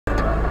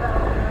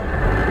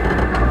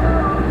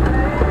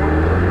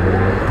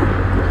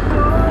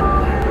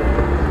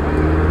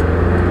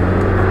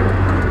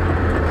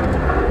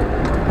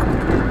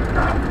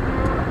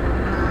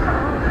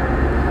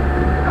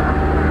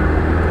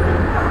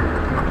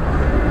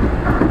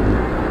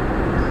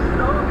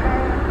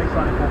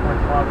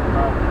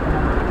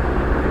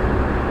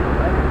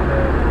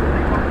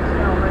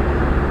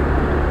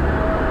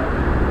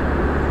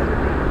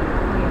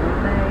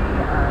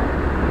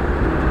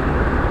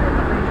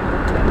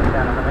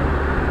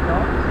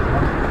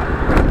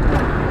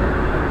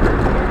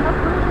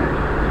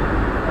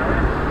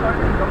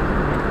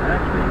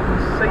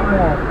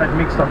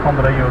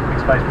freewaymix.com.au, a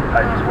Mix Facebook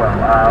page as well.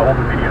 All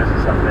the videos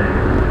and stuff there.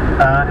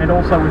 And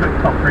also we've got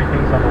top 3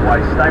 things on the way.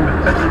 Stay with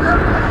us.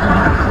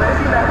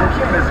 Classy Matt and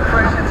Kimber's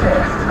pressure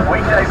test.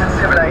 Weekdays at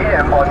 7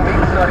 a.m. on Mix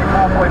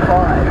 94.5.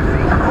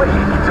 Think quick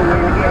to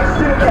win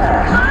instant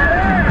cash.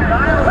 And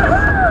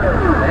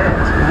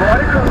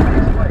right across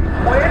this week,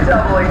 we're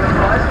doubling the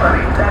prize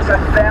money. That's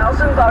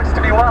 $1,000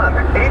 to be won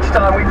each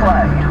time we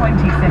play.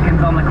 20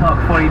 seconds on the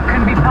clock for you.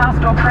 Couldn't be past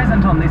or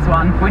present on this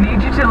one. We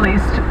need you to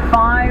list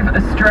 5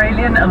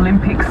 Australian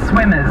Olympic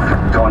swimmers.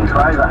 Don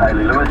Traver,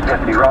 Hayley Lewis,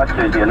 Stephanie Wright,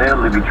 Susie O'Neill,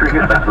 Libby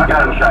Trickett, let's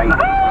go, Shane.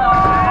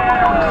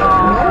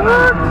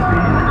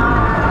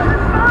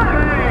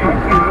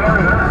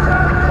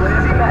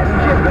 Classy Matt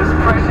and Kimber's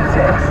pressure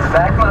test.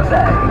 Back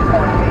Monday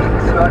on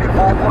Mix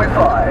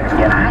 94.5.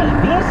 G'day,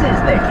 this is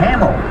the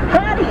Camel.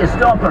 How do you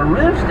stop a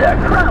rooster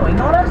crowing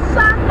on a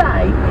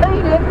Sunday?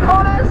 Eat it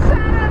on a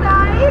Saturday.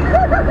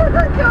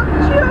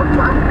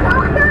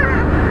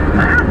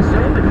 Martin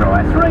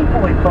Superdry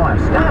 3.5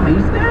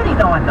 stubbies,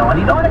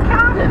 $39.99 a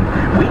carton.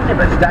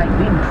 Windover State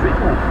Bin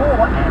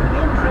 444 and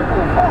Bin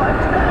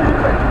 555 too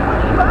for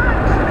 $20.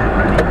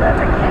 Remember,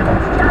 the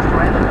Camel's just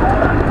around the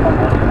corner.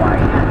 On your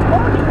way out,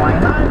 on your way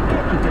home,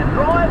 and you can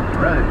drive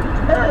through.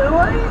 Too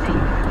easy.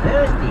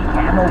 Thirsty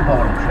Camel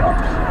bottle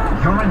shops.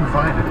 You're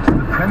invited to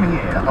the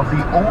premiere of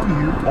the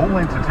all-new,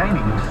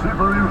 all-entertaining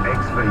Subaru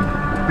XV.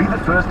 Be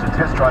the first to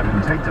test drive and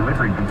take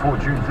delivery before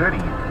June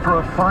 30 for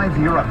a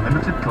 5-year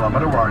unlimited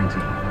kilometre warranty.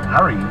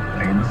 Hurry,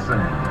 ends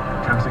soon.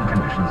 Terms and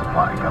conditions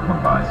apply.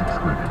 Government buyers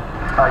excluded.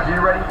 Are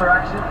you ready for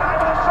action?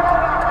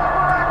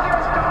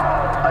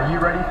 Are you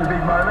ready for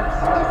big moments?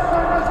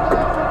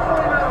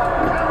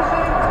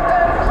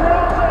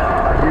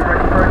 Are you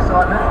ready for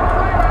excitement?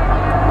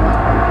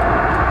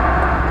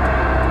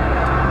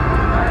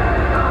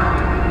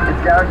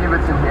 Gary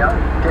Hibbertson here.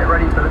 Get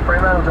ready for the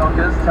Fremantle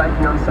Dockers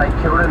taking on St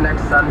Kilda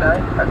next Sunday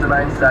at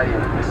Domain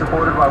Stadium.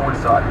 Supported by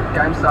Woodside.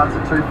 Game starts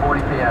at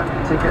 2:40 p.m.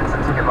 Tickets at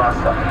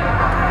Ticketmaster.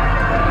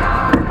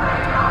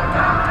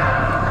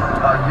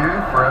 Are you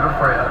forever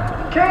Freo?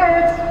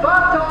 Kids,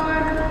 bath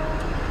time!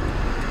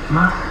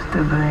 Must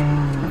have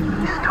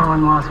been this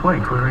time last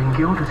week. We were in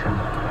Guildford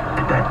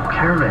at that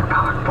caravan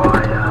park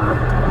by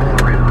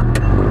Moore River.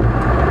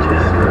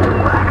 Just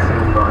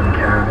relaxing by the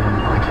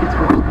caravan. My kids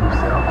watching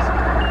themselves.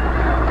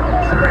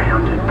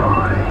 Surrounded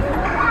by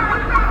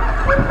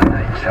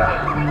nature.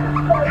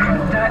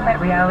 Don't let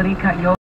reality cut your